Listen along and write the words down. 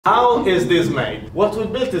How is this made? What we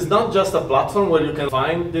built is not just a platform where you can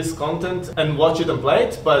find this content and watch it and play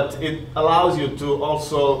it, but it allows you to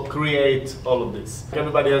also create all of this.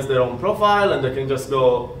 Everybody has their own profile and they can just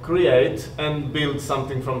go create and build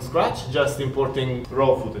something from scratch, just importing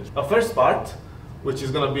raw footage. A first part, which is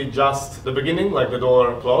going to be just the beginning, like the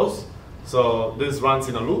door close. So this runs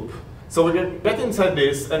in a loop. So we can get inside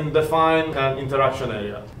this and define an interaction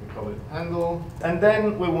area. Call it handle, and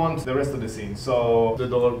then we want the rest of the scene, so the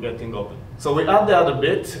door getting open. So we add the other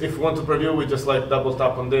bit. If we want to preview, we just like double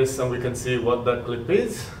tap on this and we can see what that clip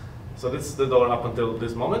is. So this is the door up until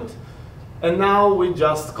this moment, and now we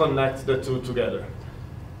just connect the two together.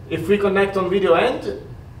 If we connect on video end,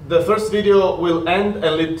 the first video will end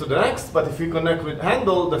and lead to the next, but if we connect with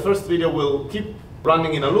handle, the first video will keep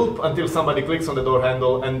running in a loop until somebody clicks on the door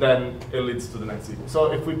handle and then it leads to the next video.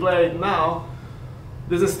 So if we play it now,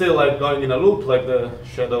 this is still like going in a loop, like the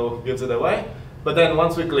shadow gives it away. But then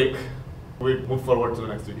once we click, we move forward to the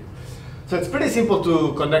next video. So it's pretty simple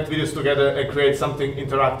to connect videos together and create something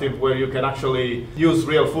interactive where you can actually use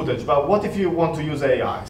real footage. But what if you want to use AI?